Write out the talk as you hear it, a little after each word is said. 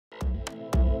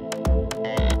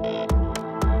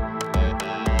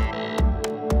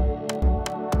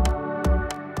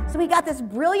he got this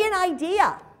brilliant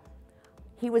idea.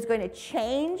 He was going to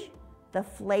change the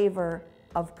flavor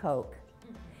of Coke.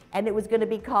 And it was going to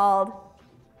be called,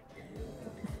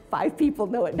 5 people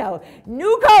know it now,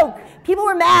 New Coke. People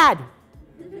were mad.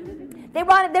 They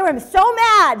were so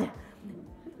mad.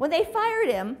 When they fired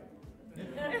him,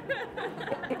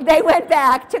 they went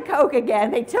back to Coke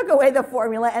again. They took away the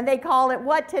formula and they call it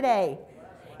what today?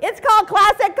 It's called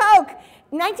Classic Coke.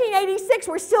 1986,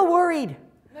 we're still worried.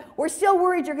 We're still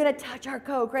worried you're going to touch our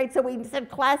Coke, right? So we said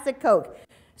Classic Coke.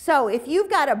 So if you've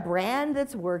got a brand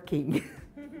that's working,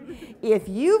 if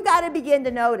you've got to begin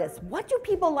to notice, what do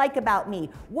people like about me?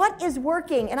 What is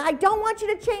working? And I don't want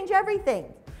you to change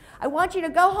everything. I want you to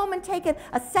go home and take an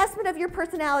assessment of your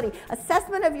personality,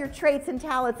 assessment of your traits and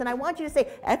talents, and I want you to say,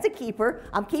 that's a keeper.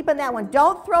 I'm keeping that one.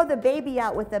 Don't throw the baby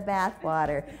out with the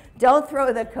bathwater. Don't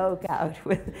throw the Coke out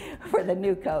for the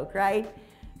new Coke, right?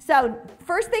 So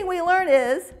first thing we learn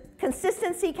is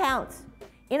consistency counts.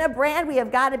 In a brand, we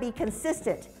have got to be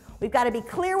consistent. We've got to be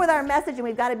clear with our message, and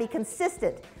we've got to be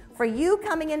consistent. For you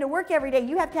coming into work every day,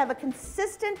 you have to have a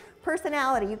consistent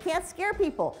personality. You can't scare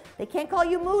people. They can't call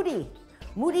you moody.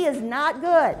 Moody is not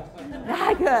good.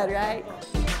 Not good, right?